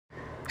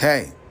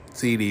Hey,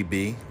 it's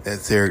EDB.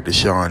 That's Eric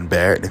Deshaun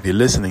Barrett. If you're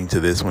listening to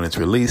this when it's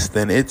released,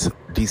 then it's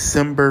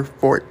December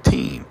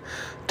 14,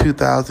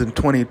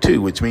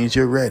 2022, which means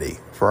you're ready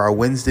for our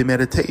Wednesday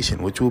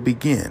meditation, which will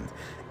begin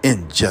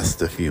in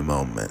just a few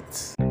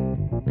moments.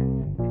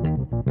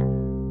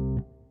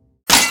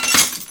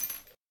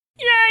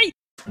 Yay!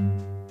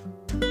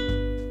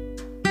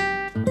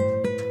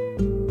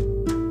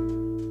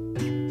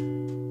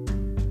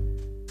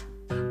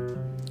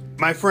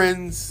 My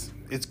friends,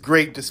 it's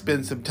great to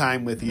spend some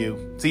time with you.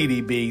 It's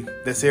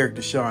EDB. That's Eric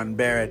Deshaun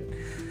Barrett.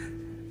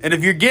 And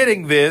if you're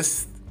getting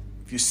this,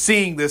 if you're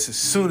seeing this as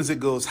soon as it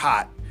goes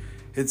hot,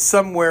 it's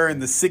somewhere in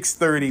the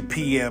 6:30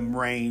 p.m.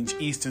 range,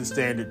 Eastern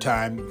Standard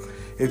Time,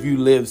 if you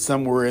live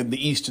somewhere in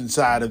the eastern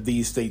side of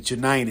these states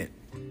united.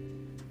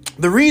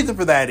 The reason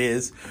for that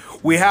is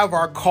we have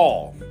our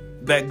call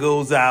that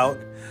goes out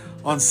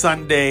on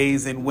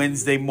Sundays and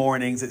Wednesday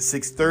mornings at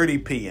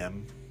 6:30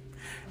 p.m.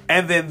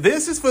 And then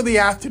this is for the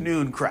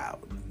afternoon crowd,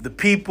 the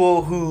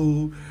people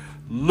who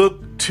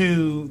look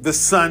to the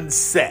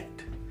sunset.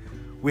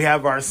 We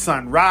have our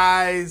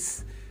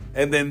sunrise,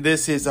 and then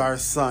this is our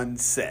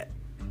sunset.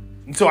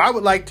 And so I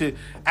would like to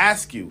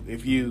ask you,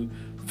 if you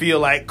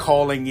feel like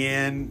calling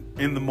in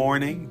the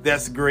morning,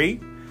 that's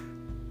great.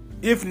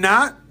 If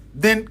not,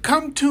 then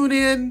come tune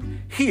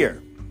in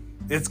here.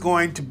 It's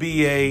going to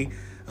be a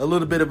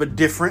little bit of a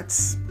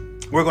difference.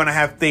 We're going to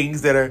have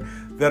things that are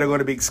going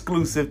to be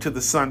exclusive to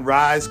the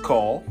sunrise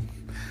call.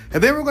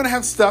 And then we're going to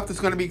have stuff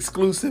that's going to be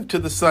exclusive to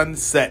the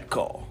sunset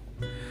call.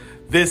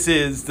 This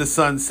is the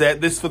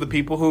sunset. This is for the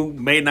people who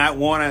may not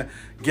want to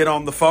get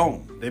on the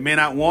phone. They may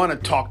not want to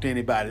talk to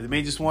anybody. They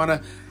may just want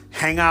to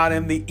hang out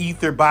in the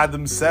ether by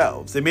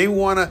themselves. They may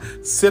want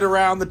to sit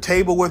around the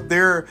table with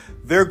their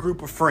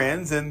group of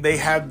friends and they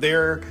have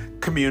their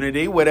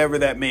community, whatever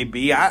that may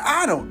be.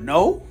 I don't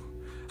know.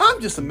 I'm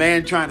just a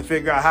man trying to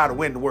figure out how to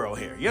win the world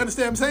here. You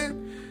understand what I'm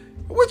saying?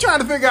 We're trying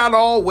to figure out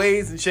all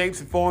ways and shapes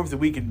and forms that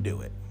we can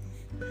do it.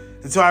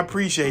 And so I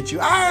appreciate you.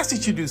 I ask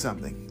that you do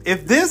something.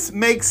 If this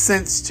makes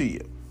sense to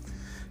you,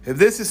 if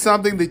this is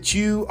something that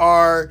you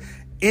are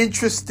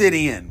interested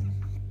in,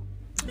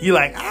 you're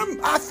like,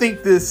 I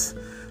think this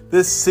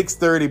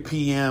 6:30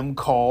 p.m.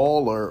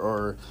 call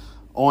or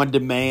on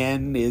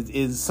demand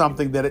is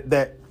something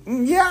that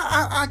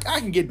I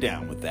can get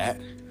down with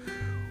that.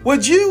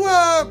 Would you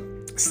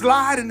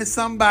slide into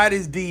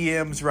somebody's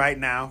DMs right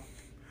now?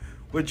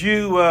 Would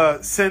you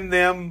send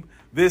them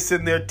this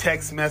in their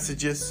text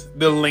messages,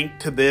 the link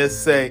to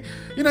this, say,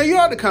 you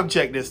ought to come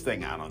check this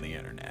thing out on the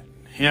internet.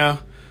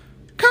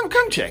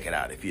 Come check it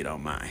out if you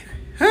don't mind.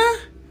 Huh?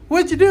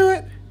 Would you do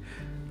it?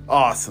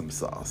 Awesome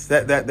sauce.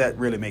 That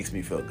really makes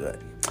me feel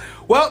good.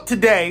 Well,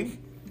 today,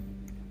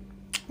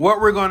 what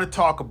we're going to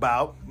talk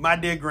about, my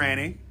dear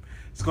granny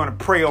is going to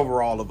pray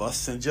over all of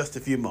us in just a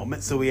few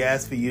moments. So we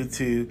ask for you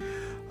to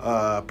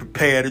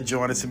prepare to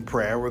join us in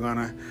prayer. We're going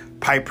to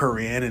pipe her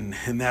in,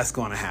 and that's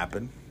going to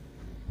happen.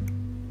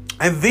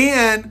 And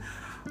then,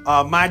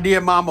 my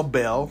dear Mama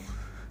Bell,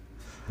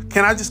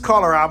 can I just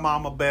call her our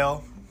Mama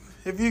Bell?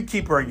 If you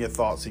keep her in your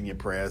thoughts and your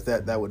prayers,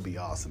 that would be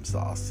awesome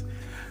sauce.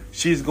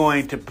 She's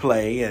going to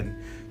play, and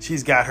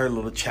she's got her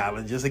little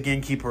challenges.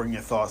 Again, keep her in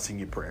your thoughts and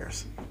your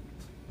prayers.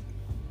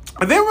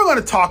 And then we're going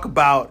to talk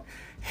about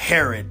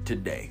Herod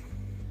today.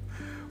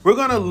 We're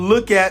going to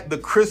look at the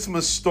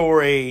Christmas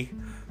story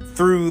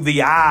through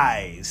the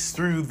eyes,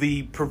 through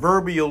the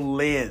proverbial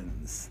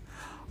lens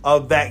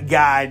of that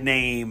guy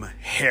named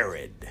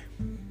Herod.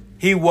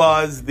 He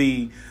was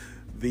the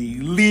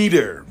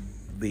leader,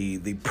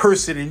 the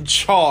person in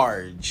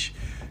charge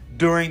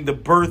during the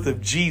birth of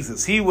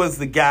Jesus. He was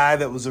the guy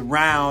that was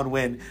around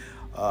when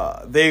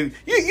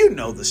you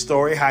know the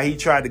story, how he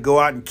tried to go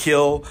out and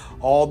kill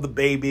all the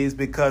babies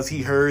because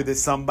he heard that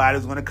somebody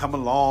was going to come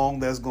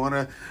along that's going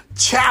to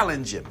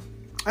challenge him.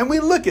 And we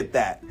look at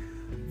that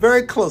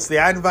very closely.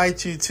 I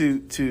invite you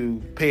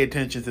to pay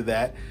attention to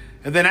that.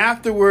 And then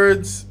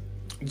afterwards,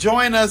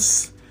 join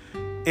us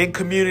in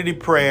community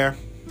prayer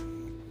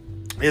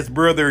as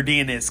Brother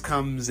Dennis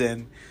comes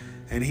in,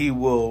 and he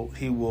will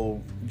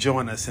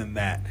join us in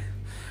that.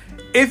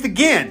 If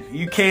again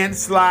you can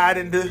slide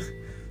into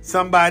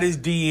somebody's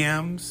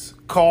DMs,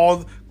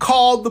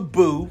 call the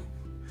boo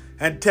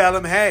and tell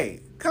him,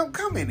 hey,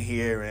 come in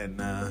here and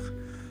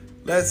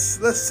let's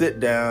sit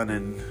down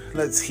and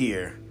let's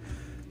hear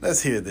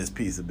this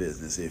piece of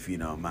business if you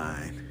don't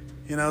mind.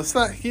 It's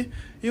like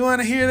you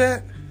want to hear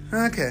that?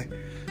 Okay.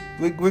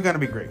 We're going to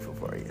be grateful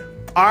for you.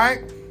 All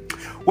right.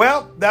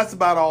 Well, that's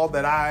about all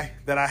that I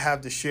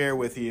have to share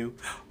with you.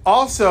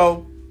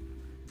 Also,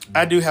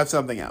 I do have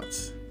something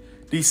else.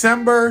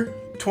 December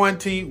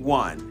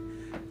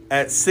 21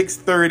 at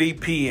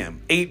 6:30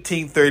 p.m.,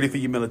 18:30 for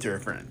you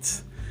military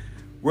friends.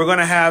 We're going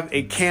to have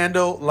a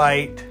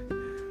candlelight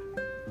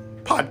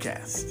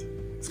podcast.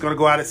 It's going to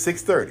go out at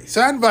 6:30. So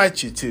I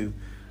invite you to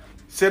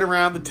sit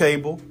around the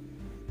table,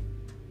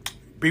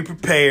 be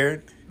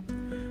prepared,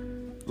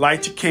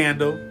 light your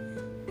candle,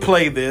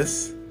 play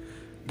this,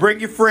 bring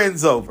your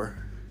friends over.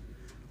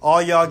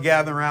 All y'all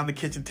gather around the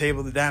kitchen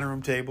table, the dining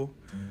room table,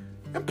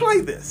 and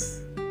play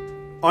this.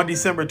 on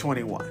December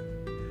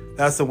 21.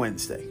 That's a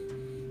Wednesday.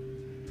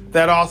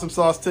 That awesome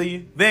sauce to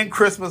you? Then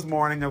Christmas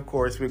morning, of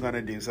course, we're going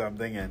to do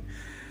something.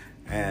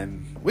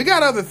 And we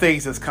got other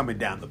things that's coming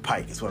down the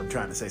pike is what I'm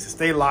trying to say. So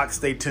stay locked,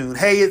 stay tuned.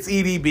 Hey, it's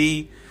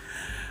EDB.com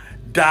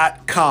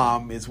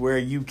is where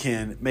you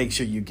can make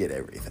sure you get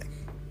everything.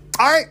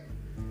 All right,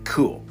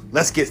 cool.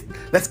 Let's get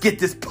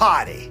this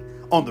party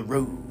on the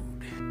road.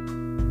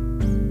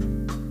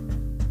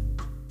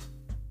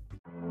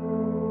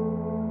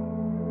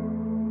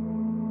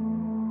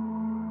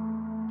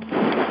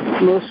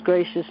 Most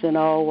gracious and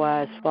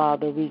all-wise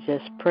Father, we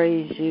just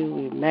praise you,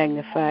 we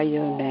magnify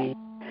your name.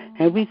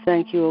 And we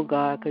thank you, O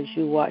God, because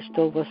you watched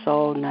over us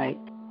all night.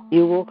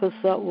 You woke us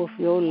up with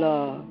your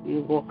love.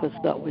 You woke us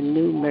up with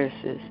new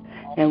mercies.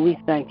 And we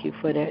thank you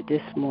for that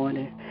this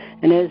morning.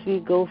 And as we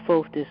go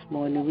forth this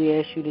morning, we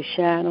ask you to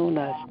shine on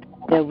us,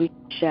 that we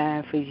can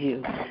shine for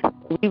you.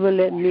 We will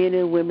let men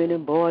and women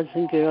and boys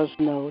and girls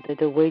know that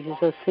the wages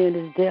of sin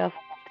is death,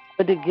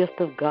 but the gift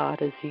of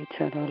God is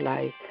eternal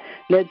life.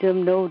 Let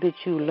them know that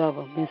you love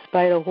them. In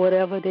spite of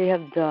whatever they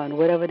have done,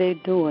 whatever they're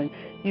doing,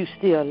 you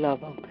still love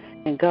them.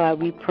 And God,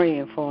 we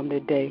praying for them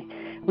today.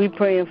 We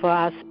praying for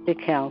our city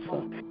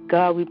council.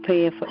 God, we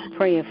praying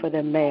for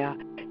the mayor.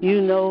 You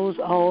knows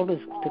all the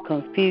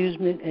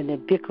confusion and the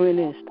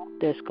bickering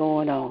that's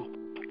going on.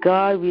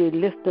 God, we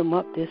lift them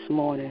up this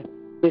morning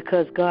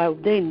because,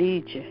 God, they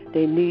need you.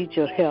 They need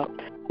your help.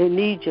 They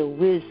need your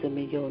wisdom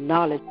and your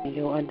knowledge and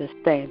your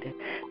understanding.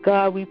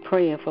 God, we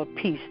praying for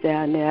peace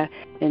down there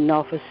in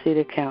Norfolk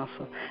City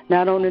Council.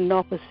 Not only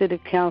Norfolk City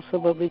Council,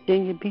 but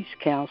Virginia Beach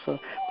Council,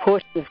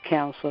 Portsmouth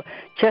Council,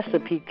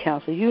 Chesapeake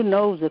Council. You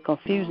know the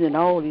confusion in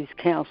all these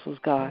councils,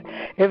 God.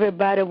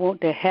 Everybody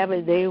want to have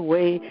it their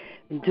way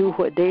and do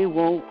what they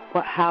want,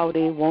 how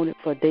they want it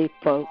for their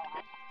folks.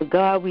 But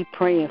God, we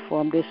praying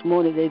for them this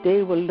morning that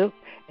they will look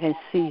and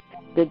see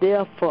that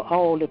they're for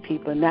all the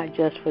people, not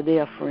just for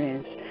their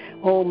friends.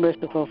 Oh,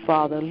 merciful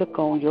Father, look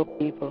on your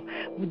people.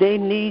 They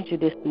need you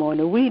this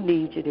morning. We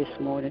need you this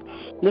morning.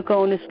 Look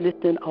on this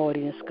listening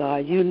audience,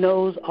 God. You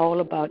knows all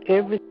about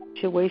every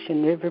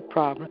situation, every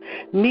problem.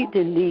 Meet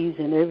the needs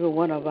in every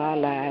one of our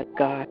lives,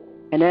 God.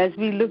 And as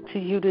we look to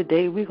you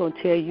today, we're going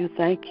to tell you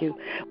thank you.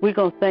 We're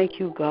going to thank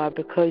you, God,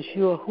 because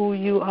you are who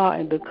you are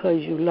and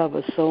because you love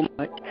us so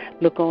much.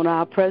 Look on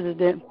our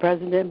President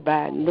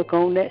Biden. Look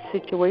on that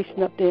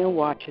situation up there in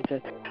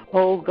Washington.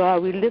 Oh,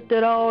 God, we lift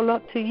it all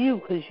up to you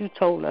because you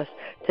told us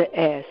to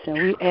ask. And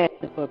we ask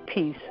for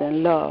peace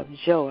and love,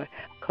 joy,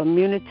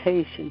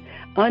 communication,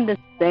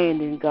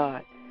 understanding,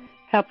 God.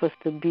 Help us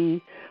to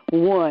be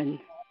one.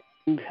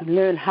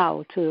 Learn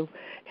how to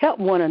help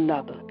one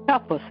another.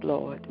 Help us,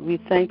 Lord. We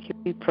thank you,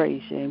 we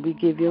praise you, and we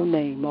give your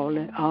name all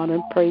in honor,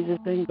 praises,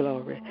 and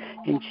glory.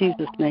 In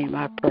Jesus' name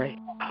I pray.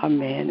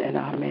 Amen and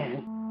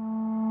amen.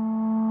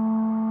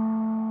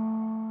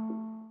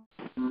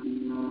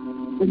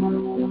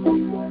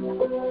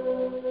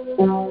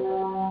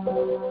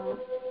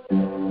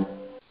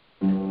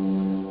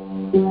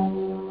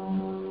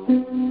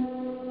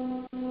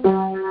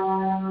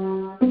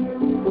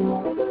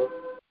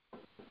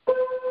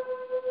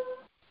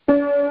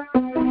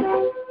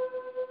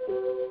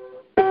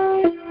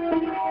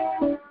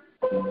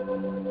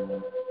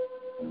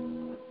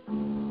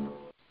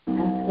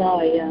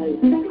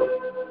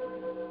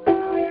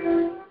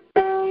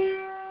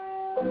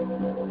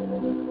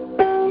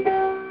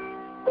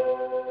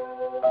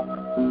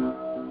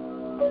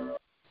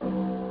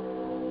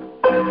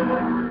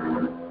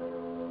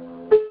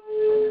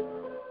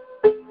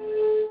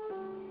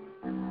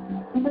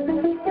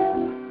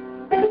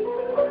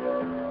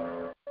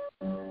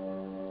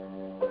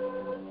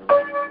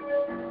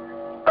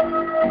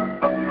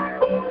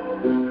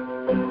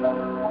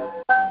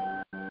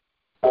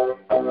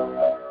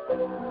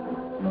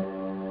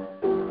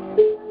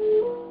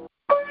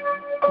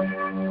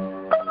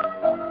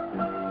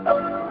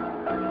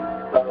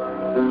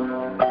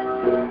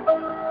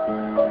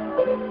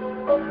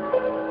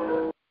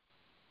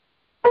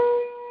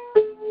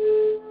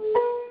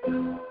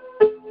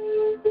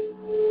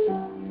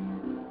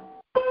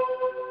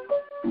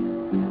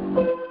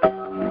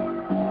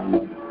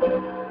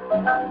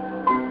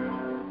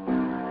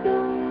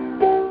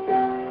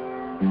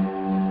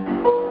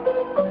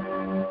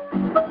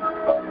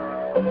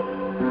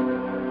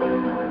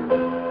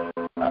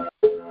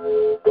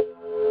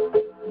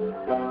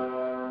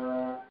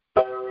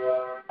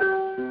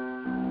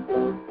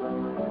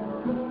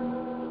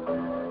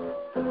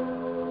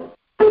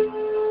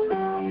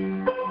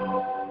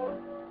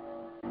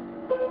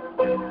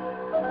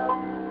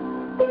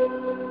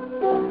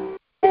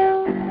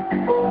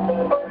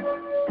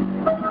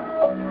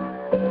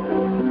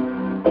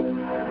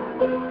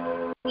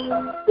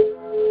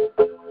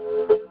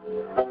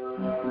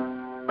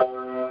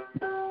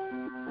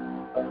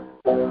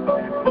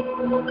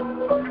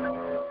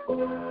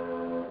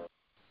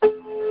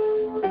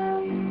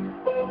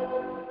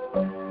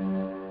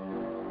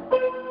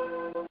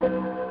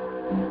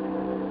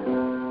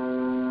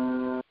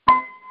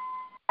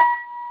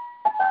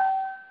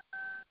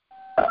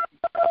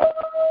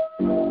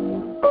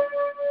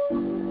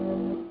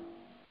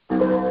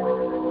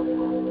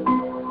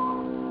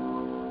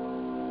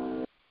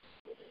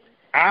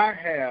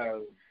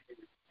 have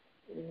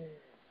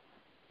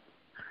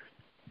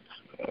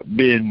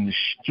been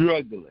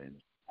struggling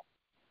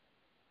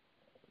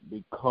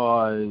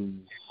because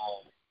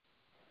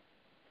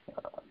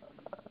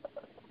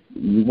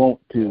you want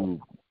to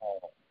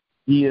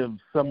give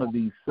some of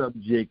these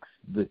subjects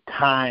the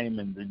time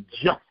and the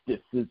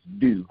justice it's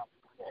due.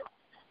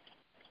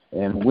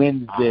 And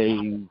Wednesday,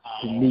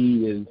 to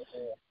me, is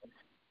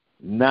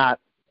not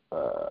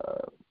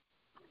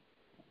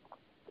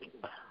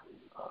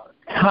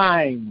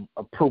time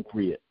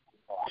appropriate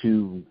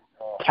to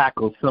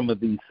tackle some of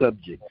these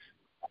subjects.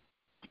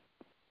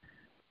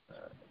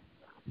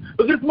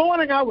 But this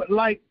morning, I would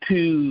like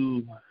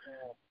to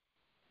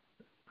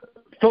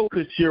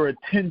focus your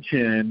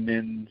attention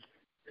in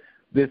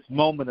this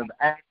moment of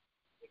act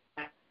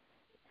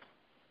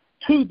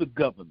to the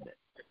government.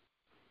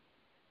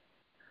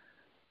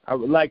 I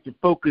would like to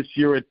focus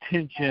your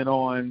attention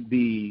on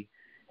the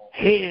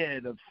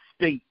head of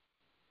state,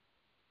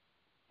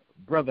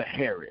 Brother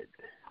Herod,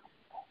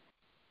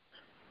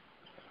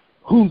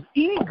 whose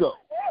ego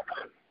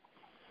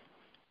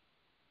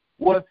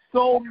was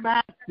so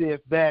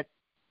massive that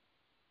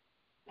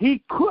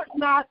he could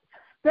not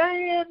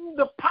stand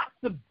the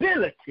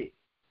possibility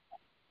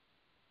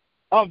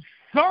of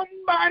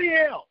somebody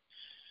else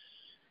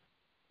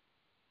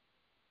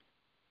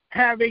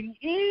having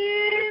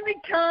any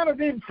kind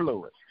of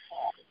influence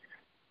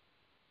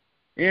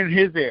in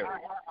his area.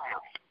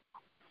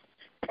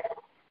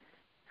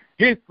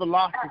 His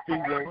philosophy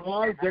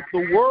was that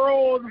the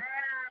world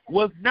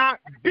was not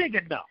big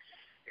enough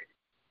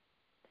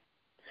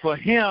for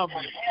him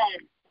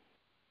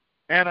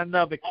and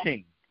another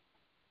king.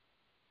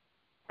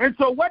 And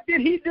so what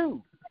did he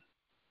do?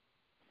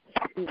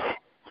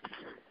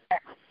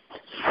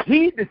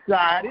 He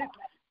decided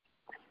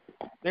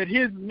that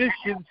his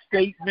mission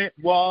statement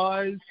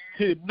was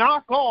to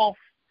knock off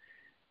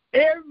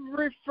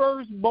every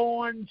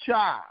firstborn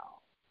child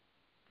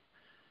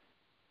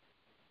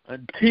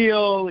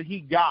until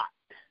he got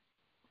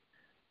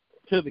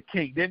to the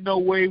king. Didn't know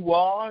where he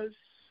was,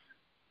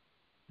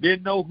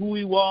 didn't know who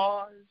he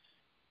was,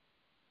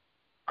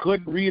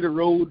 couldn't read a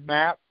road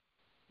map,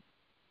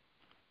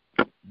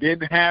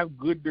 didn't have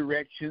good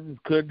directions,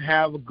 couldn't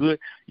have a good,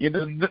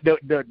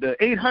 the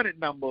 800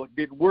 number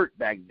didn't work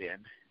back then.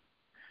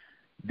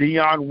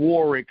 Dionne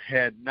Warwick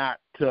had not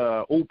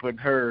opened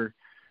her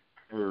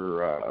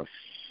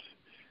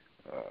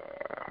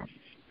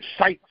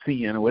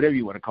sightseeing or whatever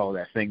you want to call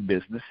that thing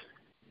business.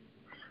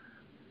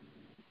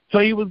 So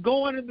he was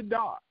going in the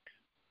dark.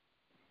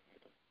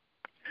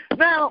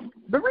 Now,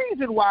 the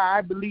reason why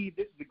I believe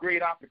this is a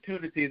great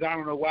opportunity is I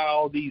don't know why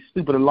all these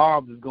stupid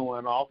alarms is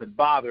going off and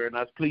bothering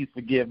us. Please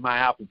forgive my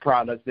Apple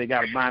products. They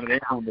got a mind of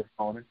their own this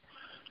morning.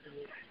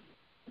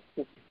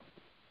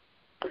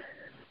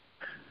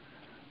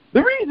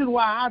 The reason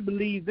why I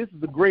believe this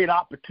is a great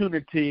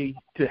opportunity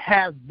to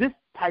have this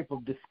type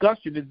of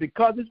discussion is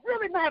because there's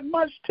really not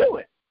much to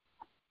it.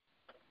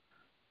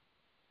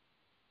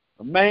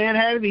 A man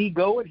had an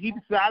ego, and he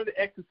decided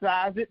to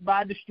exercise it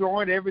by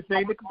destroying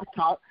everything that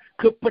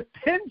could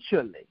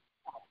potentially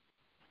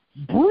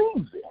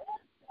bruise it.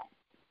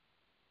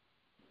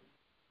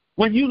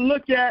 When you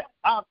look at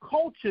our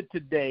culture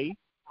today,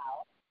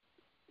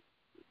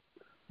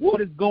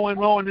 what is going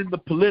on in the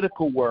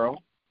political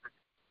world,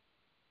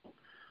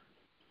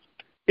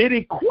 it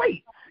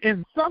equates,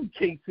 in some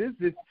cases,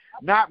 if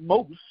not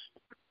most,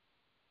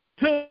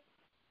 to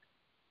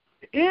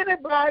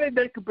anybody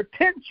that could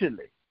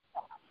potentially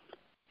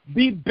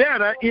be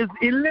better is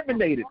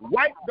eliminated,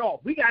 wiped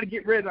off. We got to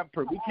get rid of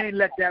them. We can't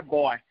let that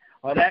boy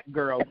or that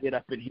girl get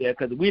up in here,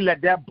 because if we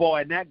let that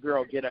boy and that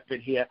girl get up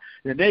in here,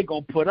 then they're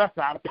going to put us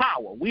out of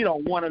power. We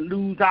don't want to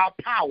lose our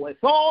power. It's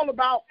all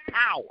about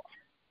power.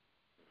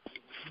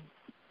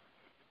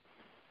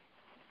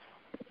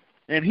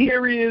 And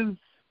here is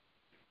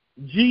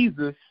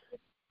Jesus,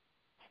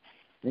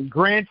 and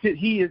granted,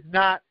 he is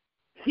not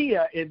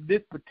here in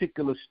this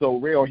particular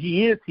story, or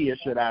he is here,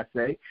 should I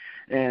say,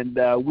 and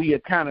we are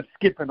kind of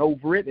skipping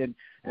over it, and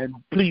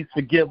please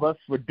forgive us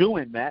for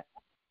doing that.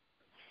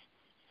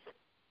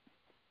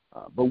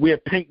 But we're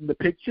painting the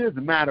picture. As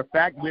a matter of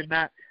fact, we're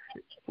not.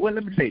 Well,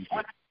 let me say this.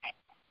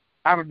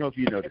 I don't know if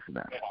you know this or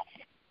not,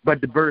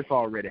 but the birth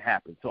already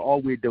happened, so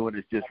all we're doing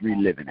is just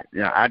reliving it.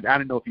 I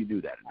don't know if you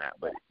knew that or not,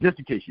 but just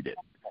in case you didn't.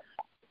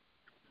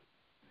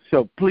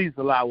 So please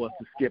allow us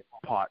to skip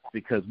parts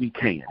because we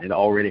can. It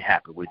already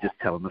happened. We're just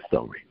telling the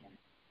story.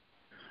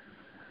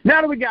 Now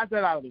that we got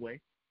that out of the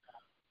way,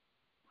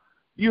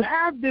 you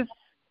have this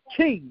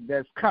king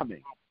that's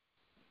coming,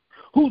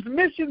 whose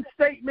mission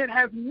statement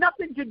has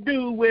nothing to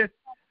do with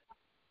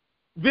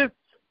this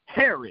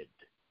Herod.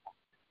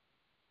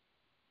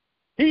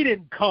 He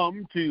didn't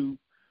come to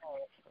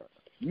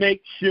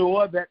make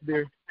sure that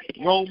the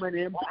Roman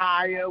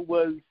Empire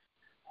was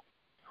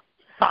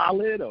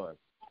solid, or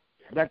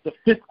that the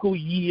fiscal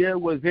year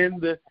was in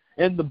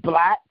the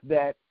black,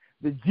 that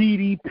the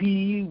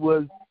GDP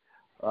was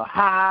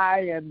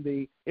high and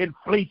the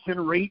inflation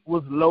rate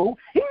was low.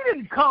 He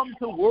didn't come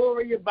to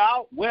worry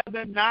about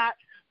whether or not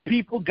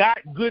people got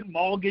good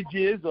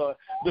mortgages, or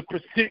the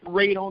percent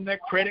rate on their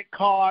credit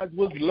cards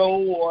was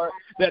low, or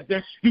that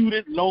their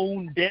student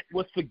loan debt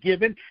was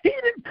forgiven. He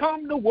didn't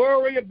come to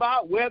worry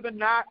about whether or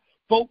not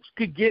folks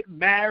could get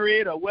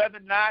married or whether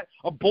or not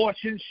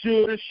abortion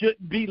should or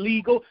shouldn't be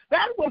legal.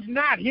 That was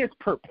not his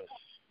purpose.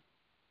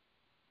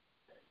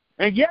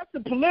 And yet the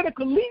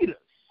political leaders,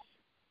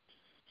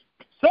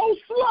 so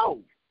slow,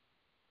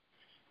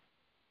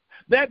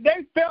 that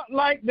they felt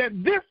like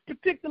that this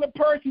particular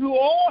person, who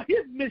all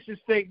his mission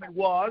statement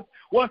was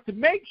to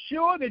make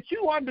sure that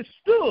you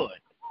understood,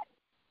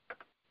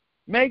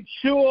 make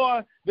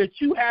sure that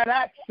you had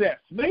access,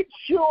 make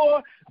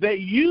sure that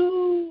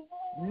you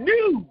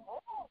knew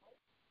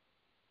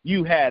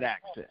you had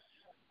access,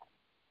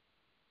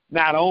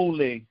 not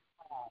only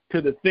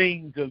to the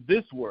things of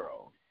this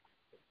world,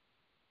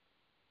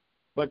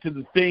 but to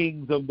the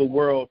things of the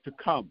world to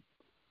come.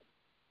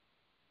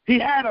 He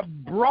had a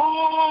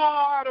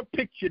broader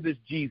picture, this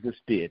Jesus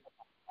did.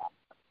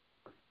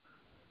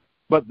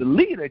 But the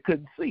leader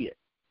couldn't see it.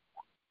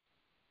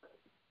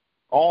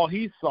 All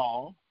he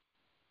saw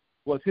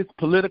was his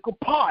political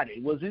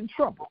party was in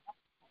trouble.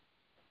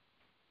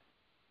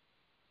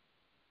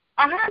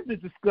 I had this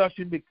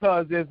discussion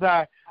because as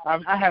I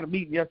had a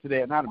meeting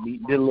yesterday, not a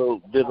meeting, did a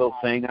little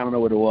thing. I don't know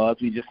what it was.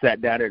 We just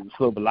sat down there in the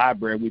Silver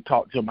Library. We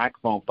talked to a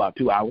microphone for about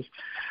 2 hours.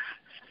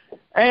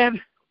 And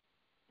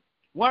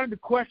one of the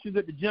questions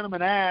that the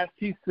gentleman asked,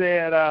 he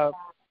said,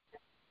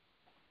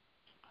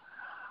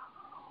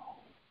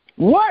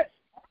 what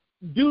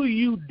do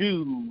you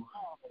do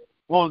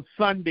on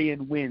Sunday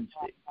and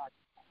Wednesday?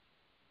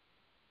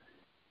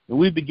 And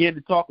we began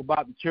to talk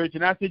about the church,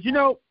 and I said,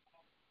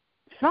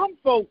 some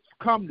folks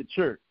come to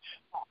church.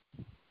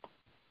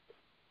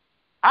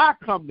 I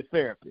come to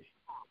therapy.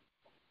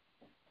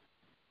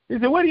 He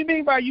said, what do you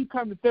mean by you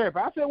come to therapy?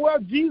 I said, well,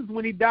 Jesus,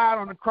 when he died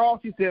on the cross,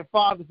 he said,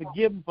 Father,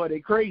 forgive them for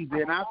they're crazy.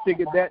 And I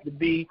figured that to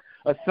be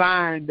a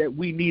sign that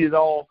we needed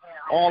all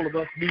of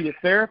us needed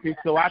therapy,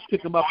 so I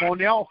took him up on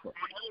the offer.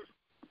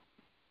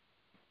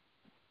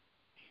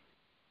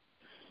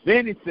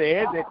 Then he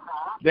said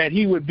that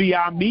he would be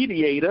our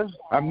mediator.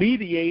 A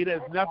mediator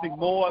is nothing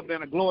more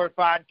than a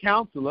glorified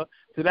counselor,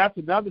 so that's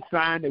another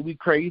sign that we're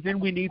crazy and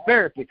we need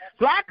therapy.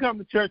 So I come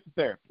to church for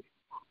therapy.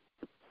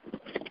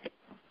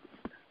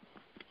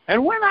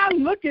 And when I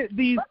look at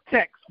these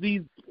texts,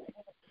 these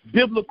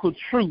biblical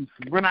truths,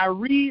 when I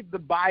read the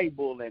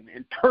Bible and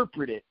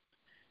interpret it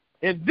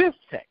in this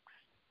text,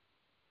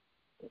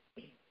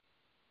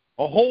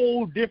 a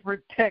whole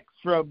different text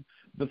from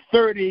the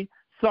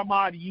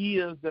 30-some-odd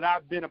years that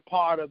I've been a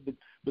part of the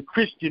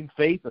Christian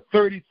faith, the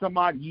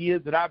 30-some-odd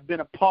years that I've been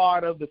a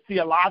part of the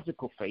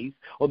theological faith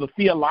or the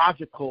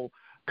theological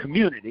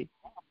community,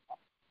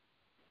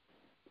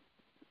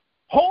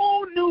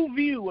 whole new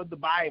view of the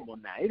Bible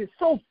now. It is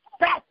so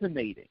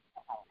fascinating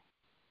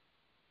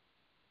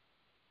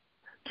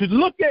to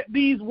look at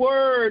these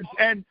words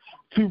and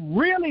to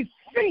really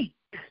think.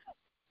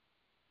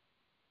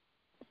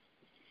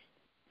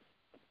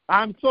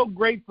 I'm so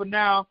grateful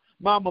now,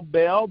 Mama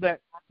Bell, that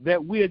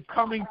we are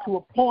coming to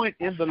a point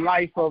in the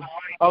life of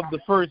the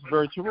First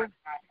Virtual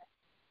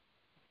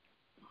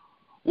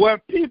where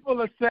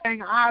people are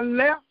saying, I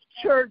left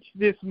church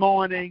this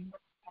morning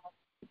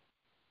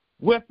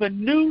with a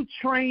new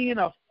train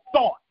of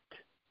thought.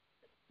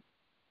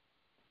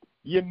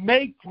 You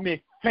make me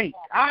think.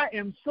 I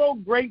am so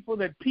grateful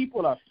that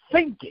people are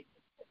thinking.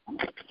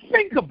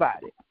 Think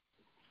about it.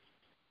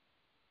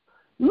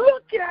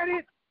 Look at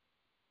it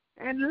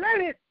and let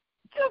it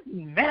just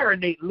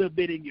marinate a little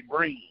bit in your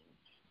brain.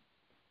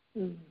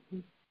 Mm-hmm.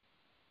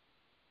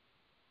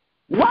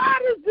 Why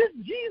does this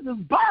Jesus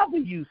bother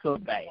you so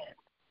bad?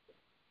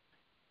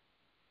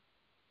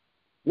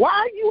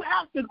 Why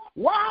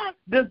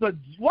does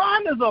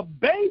a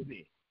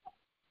baby,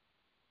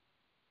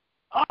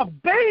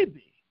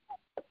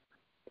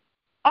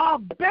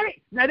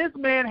 now this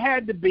man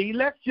had to be,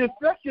 let's just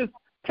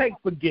take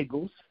for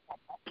giggles,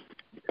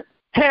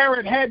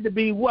 Herod had to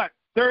be what,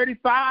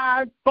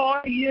 35,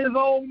 40 years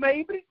old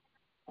maybe?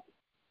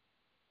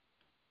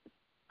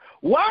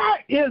 Why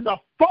is a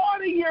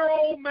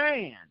 40-year-old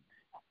man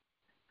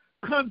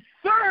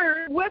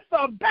concerned with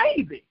a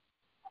baby?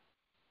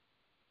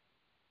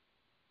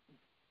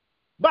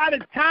 By the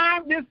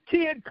time this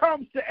kid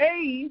comes to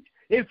age,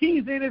 if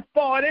he's in his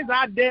 40s,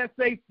 I dare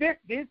say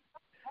 50s,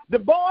 the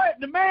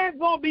man's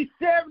going to be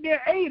 70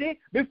 or 80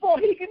 before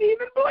he can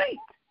even blink.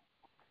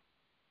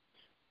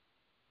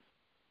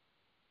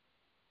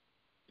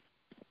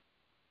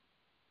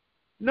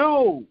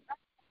 No.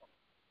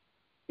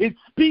 It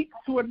speaks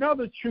to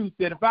another truth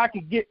that if I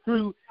could get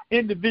through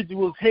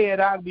individuals' head,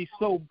 I'd be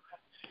so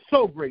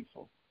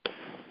grateful.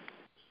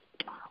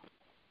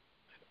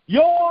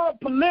 Your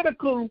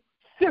political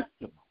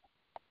system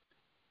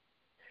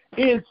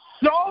is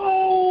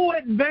so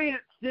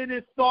advanced in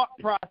its thought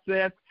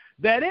process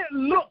that it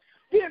looks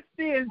 50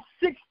 and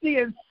 60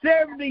 and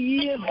 70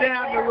 years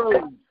down the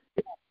road.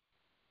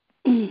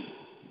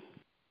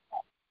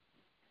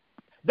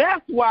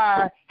 That's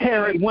why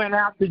Herod went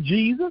after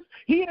Jesus.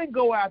 He didn't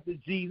go after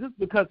Jesus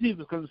because he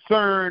was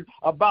concerned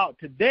about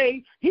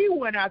today. He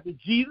went after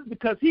Jesus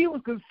because he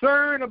was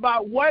concerned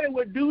about what it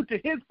would do to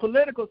his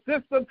political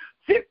system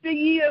 50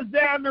 years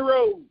down the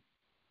road.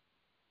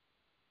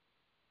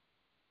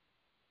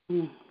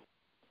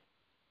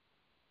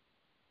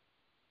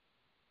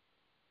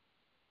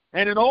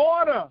 And in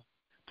order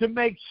to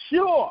make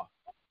sure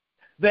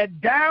that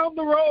down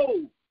the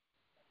road,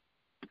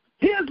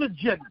 his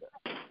agenda,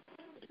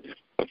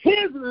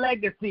 his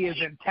legacy is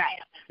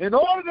intact. In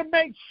order to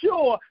make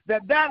sure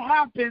that that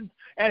happens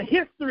and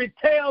history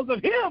tells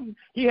of him,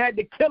 he had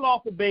to kill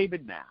off a baby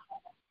now.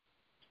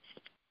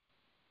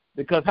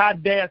 Because how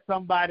dare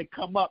somebody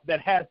come up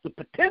that has the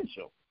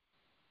potential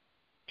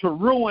to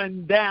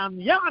ruin down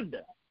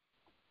yonder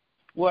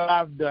what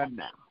I've done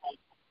now.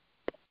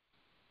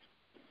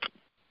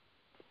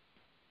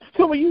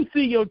 So when you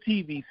see your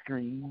TV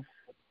screens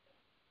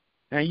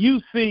and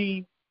you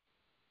see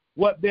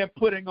what they're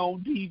putting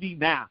on TV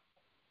now,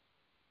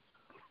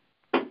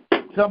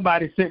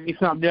 somebody sent me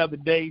something the other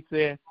day,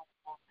 said,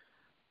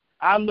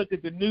 I look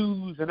at the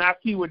news and I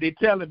see what they're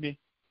telling me,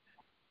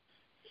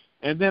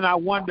 and then I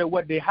wonder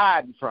what they're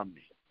hiding from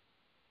me.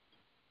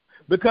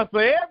 Because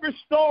for every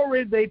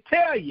story they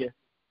tell you,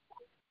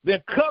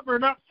 they're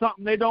covering up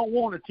something they don't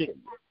want to tell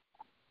you.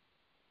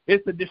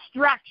 It's a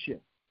distraction.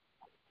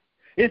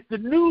 It's the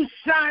new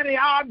shiny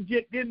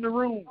object in the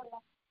room.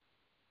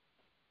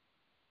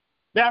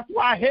 That's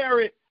why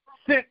Herod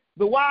sent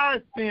the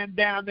wise men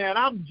down there, and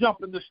I'm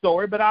jumping the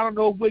story, but I don't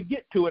know if we'll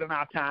get to it in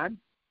our time.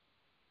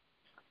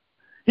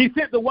 He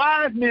sent the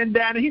wise men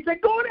down, and he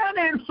said, go down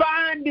there and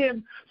find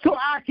him so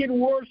I can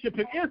worship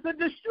him. It's a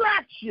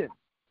distraction.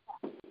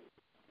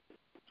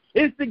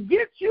 It's to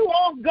get you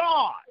off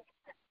guard,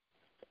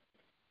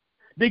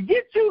 to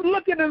get you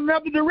looking in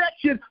another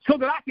direction so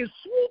that I can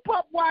swoop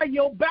up while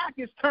your back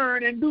is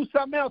turned and do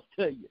something else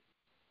to you.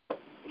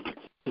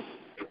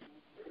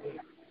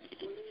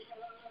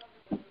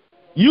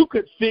 You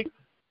could fix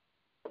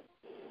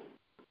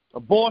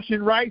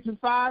abortion rights in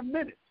 5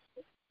 minutes.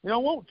 You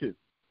don't want to.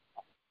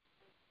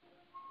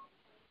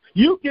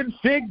 You can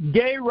fix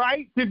gay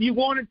rights if you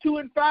wanted to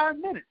in 5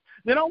 minutes.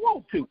 They don't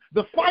want to.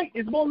 The fight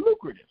is more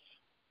lucrative.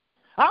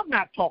 I'm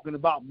not talking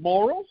about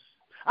morals.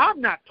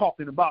 I'm not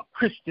talking about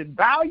Christian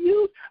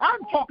values. I'm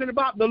talking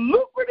about the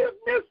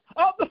lucrativeness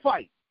of the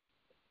fight.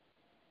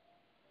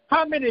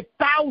 How many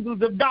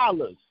thousands of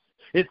dollars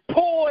is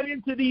poured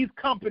into these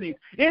companies,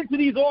 into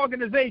these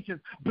organizations?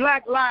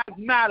 Black Lives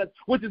Matter,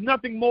 which is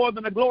nothing more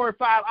than a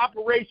glorified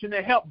operation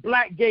to help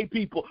black gay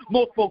people.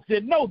 Most folks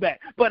didn't know that.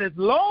 But as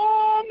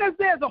long as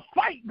there's a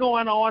fight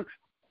going on,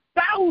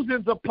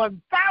 thousands upon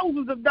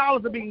thousands of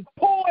dollars are being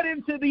poured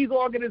into these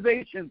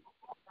organizations.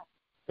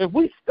 If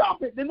we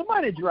stop it, then the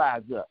money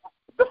dries up.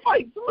 The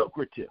fight's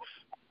lucrative.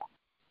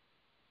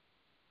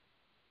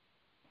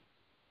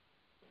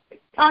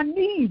 I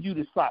need you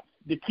to stop,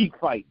 to keep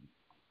fighting.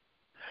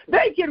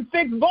 They can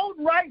fix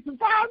voting rights in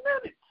 5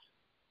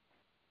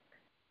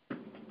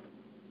 minutes.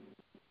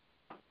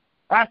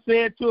 I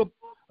said to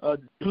a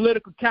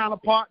political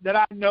counterpart that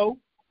I know,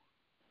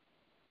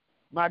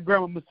 my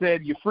grandmama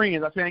said, your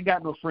friends. I said, I ain't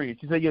got no friends.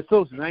 She said, your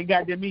associates. I ain't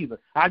got them either.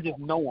 I just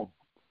know them.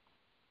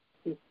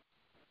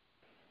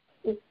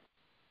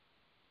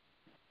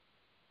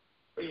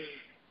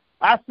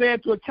 I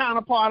said to a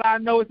counterpart I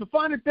know, it's a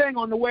funny thing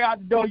on the way out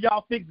the door,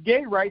 y'all fix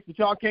gay rights, but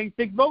y'all can't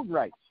fix voting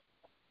rights.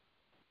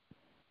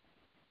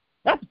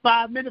 That's a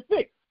 5-minute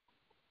fix.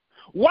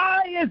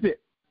 Why is it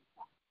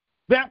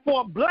that for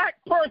a black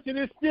person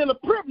it's still a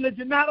privilege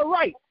and not a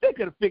right? They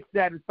could have fixed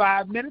that in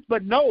 5 minutes,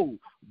 but no,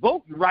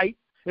 voting rights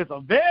is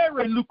a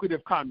very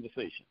lucrative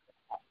conversation.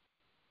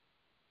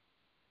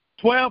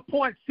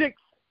 $12.6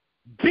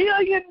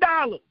 billion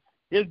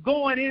is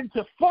going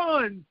into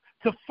funds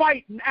to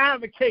fight and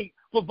advocate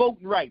for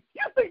voting rights.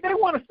 You think they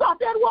want to stop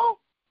that war?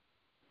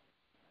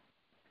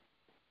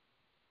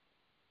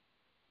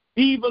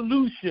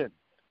 Evolution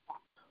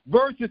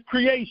versus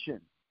creation.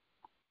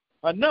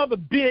 Another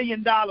 $1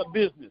 billion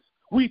business.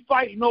 We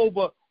fighting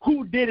over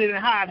who did it and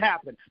how it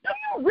happened. Do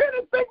you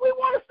really think we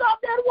want to stop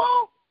that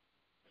war?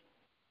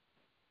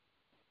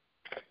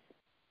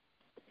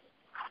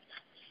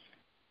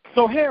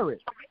 So Herod,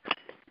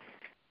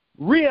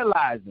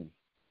 realizing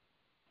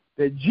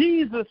that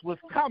Jesus was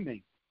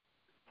coming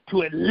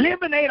to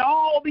eliminate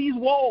all these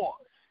wars,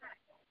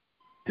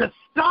 to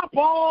stop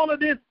all of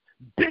this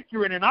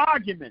bickering and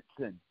arguments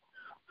and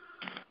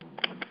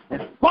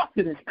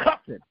fussing and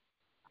cussing.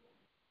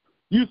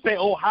 You say,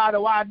 oh, how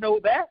do I know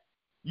that?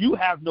 You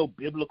have no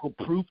biblical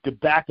proof to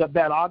back up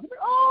that argument?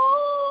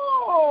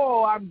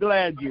 Oh, I'm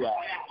glad you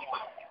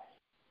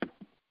asked.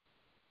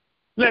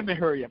 Let me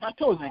hurry up. I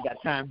told you I ain't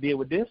got time to deal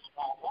with this.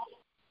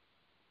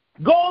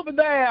 Go over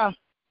there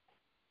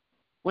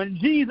when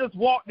Jesus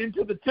walked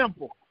into the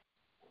temple.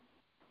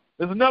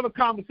 There's another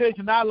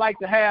conversation I like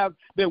to have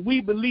that we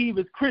believe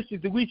as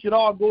Christians that we should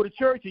all go to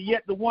church, and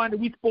yet the one that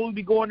we're supposed to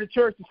be going to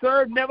church to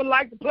serve never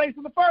liked the place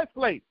in the first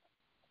place.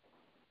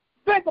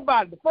 Think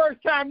about it. The first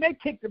time they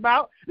kicked him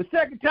out, the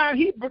second time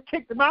he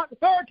kicked him out, the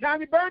third time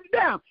he burned it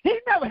down. He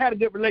never had a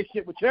good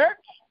relationship with church.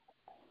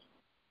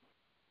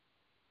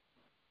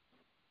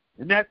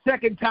 And that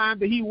second time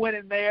that he went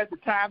in there is the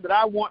time that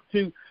I want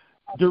to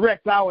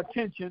direct our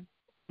attention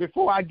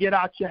before I get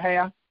out your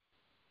hair.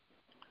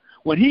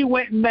 When he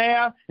went in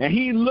there and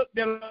he looked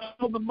at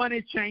all the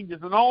money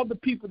changers and all the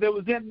people that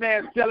was in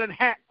there selling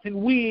hats and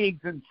wigs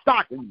and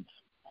stockings,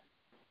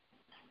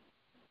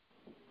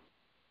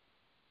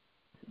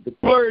 the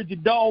clergy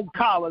dog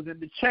collars and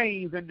the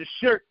chains and the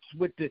shirts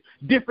with the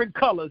different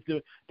colors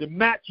to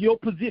match your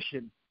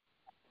position.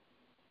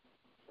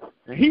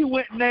 And he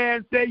went in there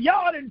and said,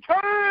 y'all done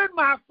turned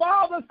my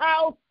father's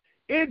house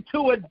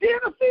into a den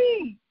of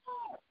thieves.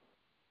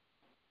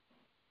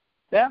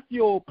 That's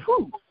your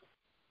proof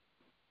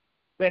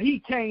that he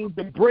came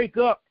to break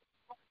up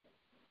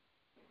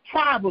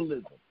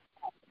tribalism.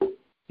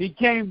 He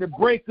came to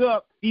break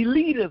up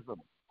elitism.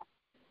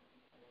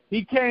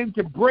 He came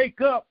to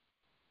break up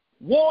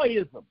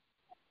warrism.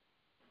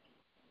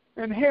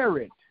 And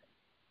Herod,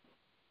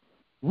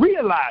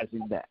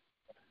 realizing that,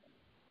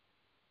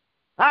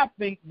 I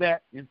think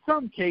that in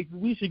some cases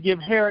we should give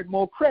Herod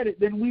more credit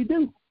than we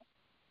do.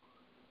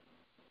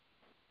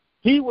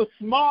 He was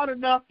smart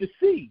enough to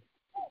see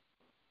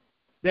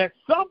that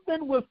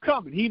something was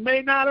coming. He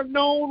may not have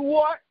known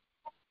what.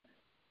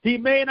 He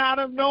may not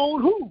have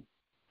known who.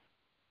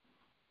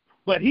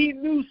 But he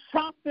knew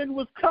something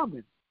was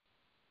coming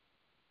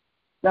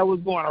that was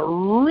going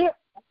to rip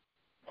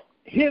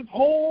his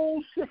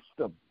whole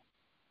system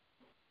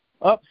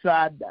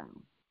upside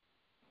down.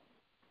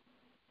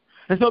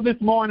 And so this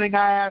morning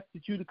I ask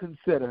that you to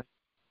consider,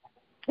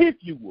 if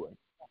you would,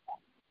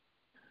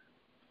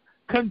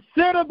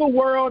 consider the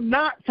world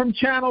not from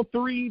channel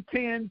 3,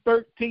 10,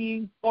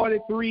 13,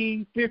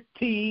 43,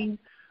 15,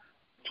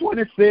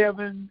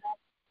 27,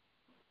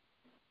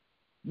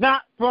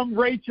 not from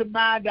Rachel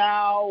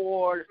Maddow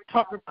or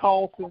Tucker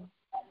Carlson,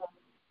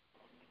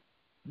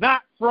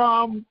 not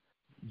from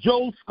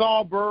Joe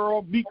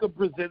Scarborough, Mika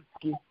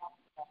Brzezinski,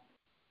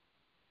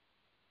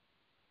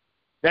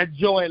 that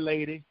Joy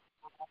lady.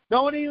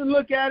 Don't even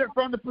look at it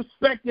from the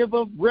perspective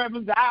of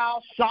Reverends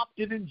Al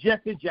Sharpton and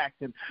Jesse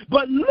Jackson.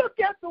 But look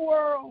at the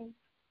world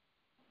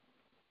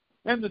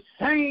in the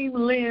same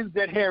lens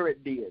that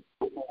Herod did.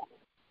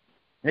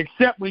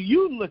 Except when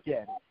you look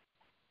at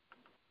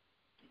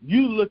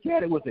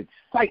it with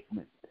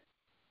excitement.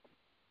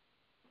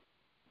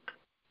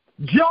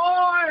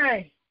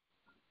 Joy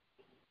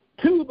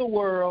to the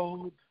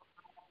world.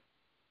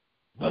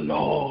 The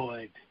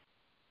Lord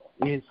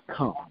is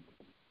come.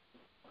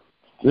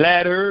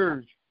 Let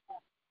earth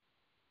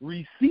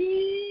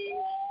receive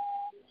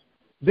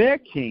their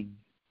king.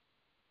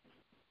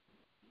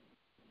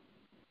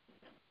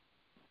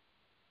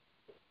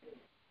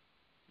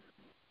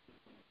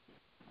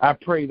 I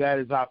pray that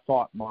is our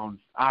thought, Mom,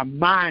 our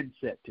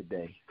mindset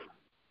today.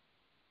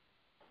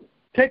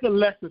 Take a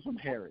lesson from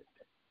Herod.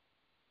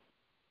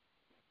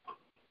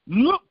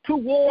 Look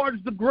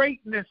towards the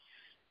greatness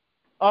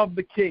of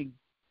the king.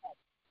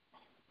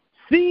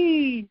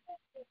 See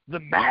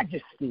the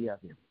majesty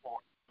of him.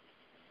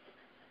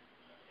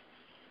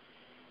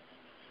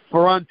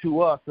 For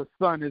unto us a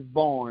son is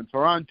born,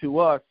 for unto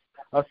us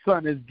a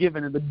son is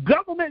given, and the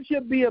government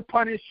shall be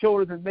upon his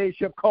shoulders, and they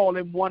shall call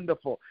him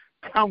Wonderful,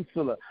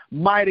 Counselor,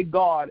 Mighty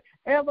God,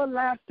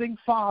 Everlasting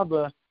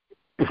Father,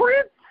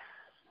 Prince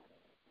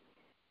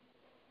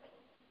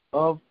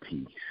of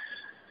Peace.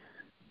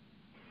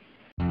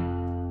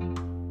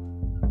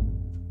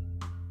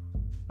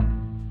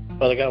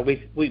 Father God,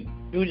 we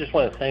just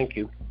want to thank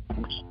you.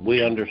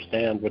 We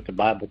understand what the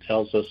Bible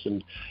tells us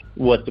and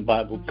what the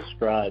Bible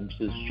describes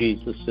as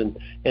Jesus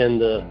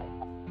and the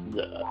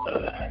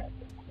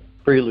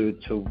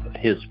prelude to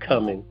his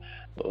coming,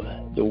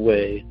 the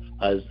way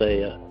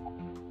Isaiah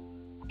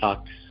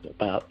talks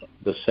about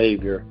the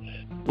Savior,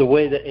 the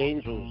way the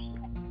angels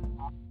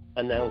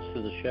announced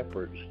to the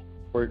shepherds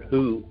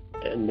who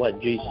and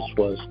what Jesus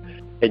was.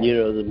 And you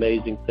know the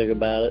amazing thing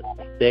about it?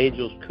 The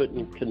angels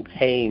couldn't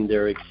contain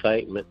their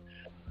excitement,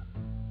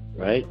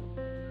 right?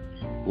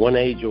 One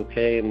angel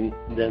came,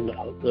 then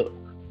the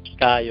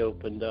sky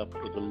opened up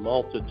with a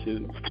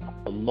multitude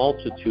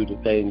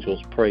of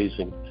angels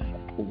praising.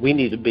 We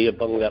need to be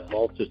among that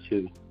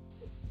multitude.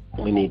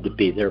 We need to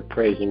be there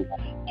praising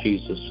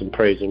Jesus and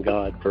praising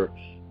God for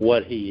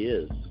what he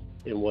is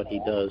and what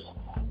he does.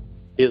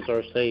 He is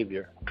our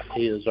Savior.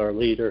 He is our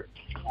leader.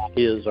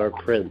 He is our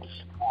Prince.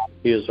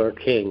 He is our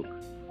King.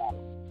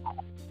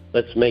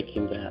 Let's make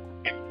him that.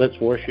 Let's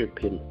worship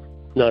him,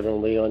 not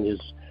only on his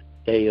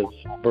day of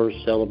birth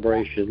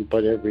celebration,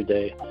 but every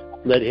day.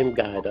 Let him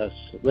guide us.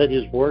 Let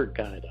his word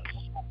guide us.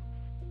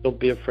 Don't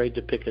be afraid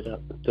to pick it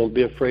up. Don't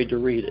be afraid to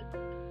read it.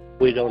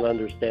 We don't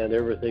understand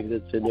everything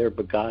that's in there,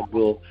 but God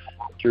will,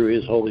 through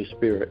his Holy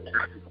Spirit,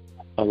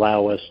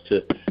 allow us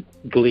to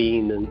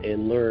glean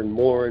and learn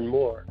more and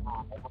more.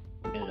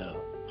 You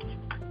know.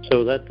 So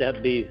let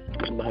that be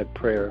my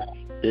prayer,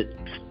 that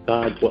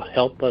God will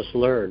help us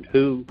learn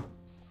who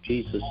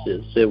Jesus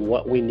is and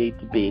what we need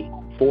to be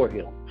for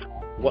him.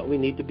 what we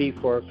need to be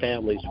for our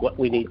families, what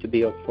we need to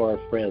be for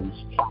our friends.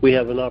 We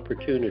have an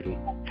opportunity.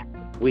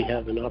 We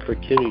have an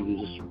opportunity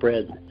to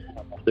spread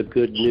the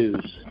good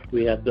news.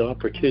 We have the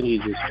opportunity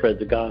to spread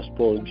the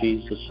gospel of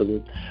Jesus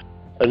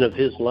and of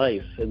his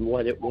life and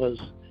what it was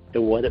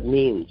and what it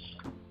means.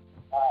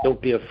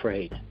 Don't be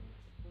afraid.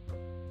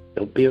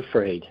 Don't be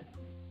afraid.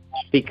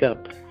 Speak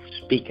up,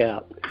 speak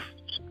out,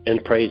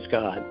 and praise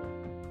God.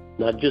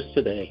 Not just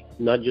today,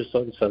 not just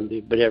on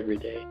Sunday, but every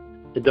day.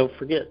 And don't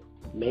forget,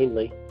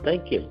 mainly,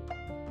 thank him.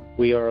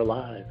 We are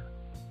alive.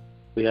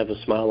 We have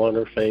a smile on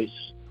our face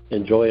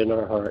and joy in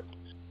our heart.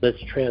 Let's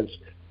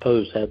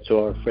transpose that to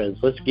our friends.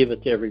 Let's give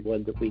it to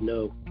everyone that we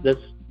know.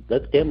 Let's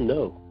let them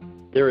know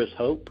there is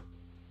hope.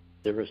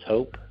 There is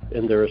hope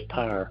and there is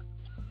power.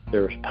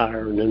 There is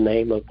power in the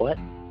name of what?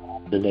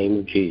 The name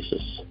of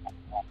Jesus.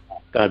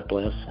 God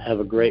bless. Have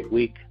a great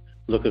week.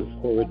 Looking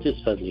forward to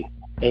Sunday.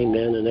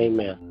 Amen and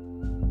amen.